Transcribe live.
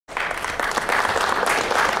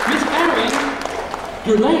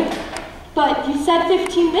You're late. But you said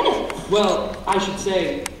 15 minutes. Well, I should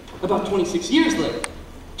say about 26 years late.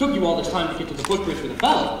 Took you all this time to get to the footbridge for the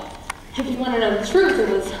bell. If you want to know the truth, it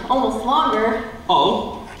was almost longer.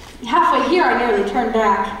 Oh? Halfway here, I nearly turned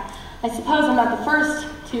back. I suppose I'm not the first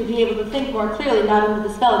to be able to think more clearly, not under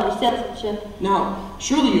the spell of your salesmanship. Now,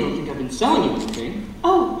 surely you don't think I've been selling you anything?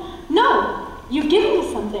 Oh, no. You've given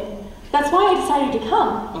me something. That's why I decided to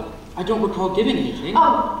come. I don't recall giving anything.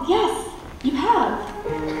 Oh, yes, you have.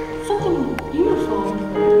 Something beautiful.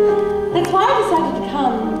 That's why I decided to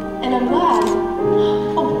come, and I'm glad.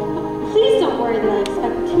 Oh, please don't worry that I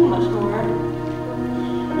expect too much more.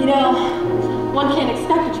 You know, one can't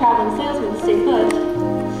expect a traveling salesman to stay put.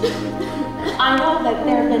 I know that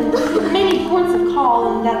there have been many ports of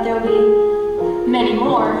call and that there'll be many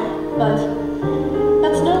more, but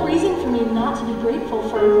that's no reason for me not to be grateful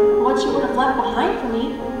for what you would have left behind for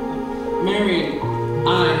me. Marion,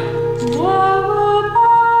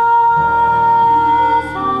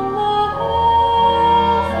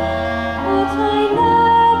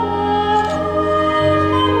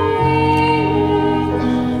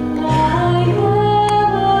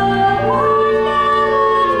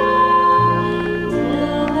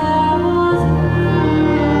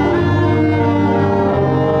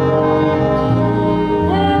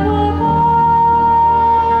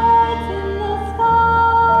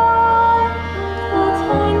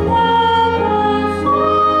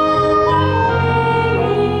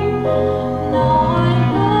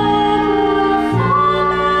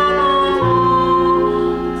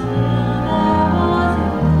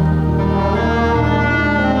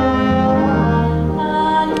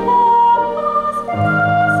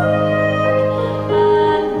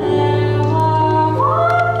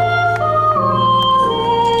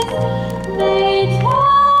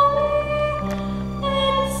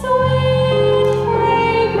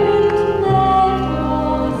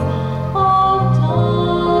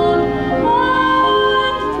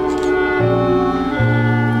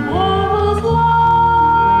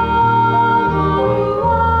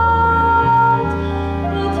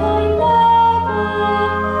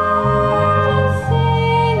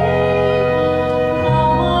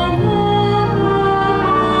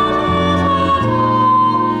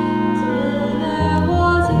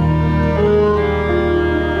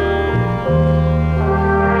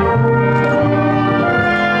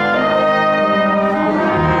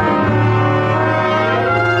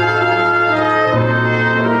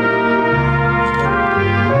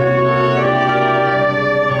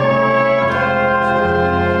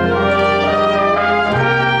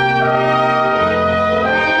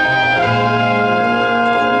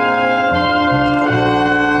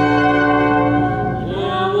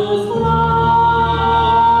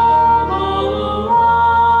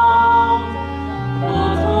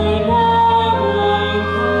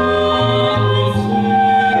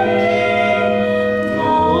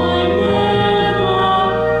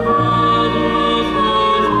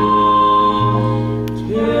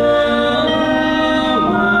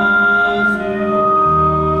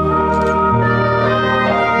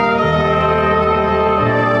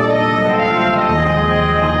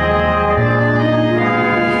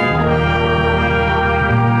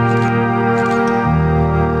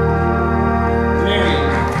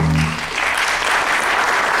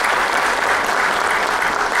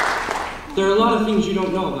 there are a lot of things you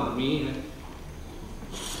don't know about me.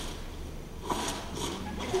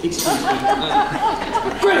 Excuse me.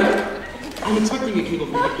 Greg! I'm expecting a cable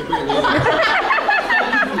from Hector very later.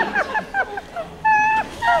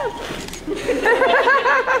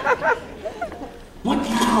 What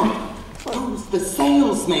now? Who's the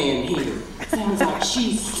salesman here? Sounds like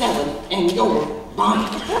she's selling and you're buying.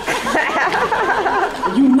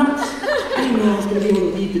 Are you nuts? I didn't know I was going to be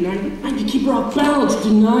able to leave tonight. I had to keep her off balance,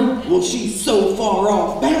 didn't I? Well, she's so far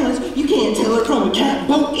off balance, you can't tell her from a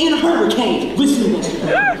catboat in a hurricane. Listen, Lester.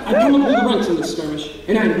 I come up with the ranks in this skirmish,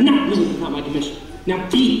 and I'm not leaving without my commission. Now,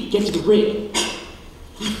 B, get to the rig.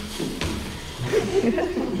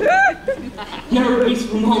 Never a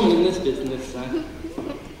peaceful moment in this business.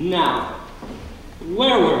 Now,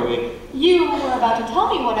 where were we? You were about to tell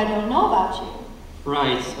me what I don't know about you.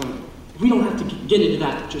 Right. We don't have to get into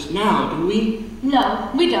that just now, do we? No,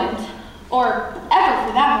 we don't. Or ever,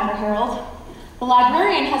 for that matter, Harold. The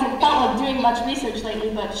librarian hasn't felt like doing much research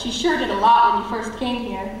lately, but she sure did a lot when you first came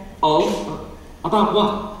here. Oh? About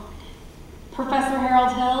what? Professor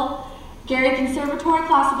Harold Hill, Gary Conservatory,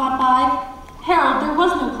 class of on 5. Harold, there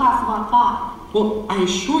was no class of on 5. Well, I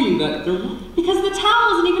assure you that there... Because the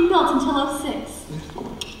town wasn't even built until 06.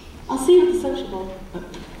 I'll see you at the sociable.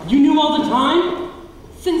 You knew all the time?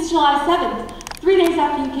 Since July 7th, 3 days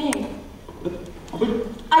after you came.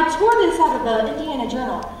 I tore this out of the Indiana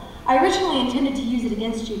Journal. I originally intended to use it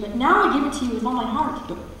against you, but now I give it to you with all my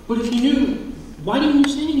heart. But if you knew, why didn't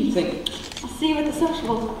you say anything? I'll see you at the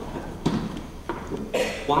social.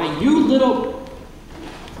 Why, you little...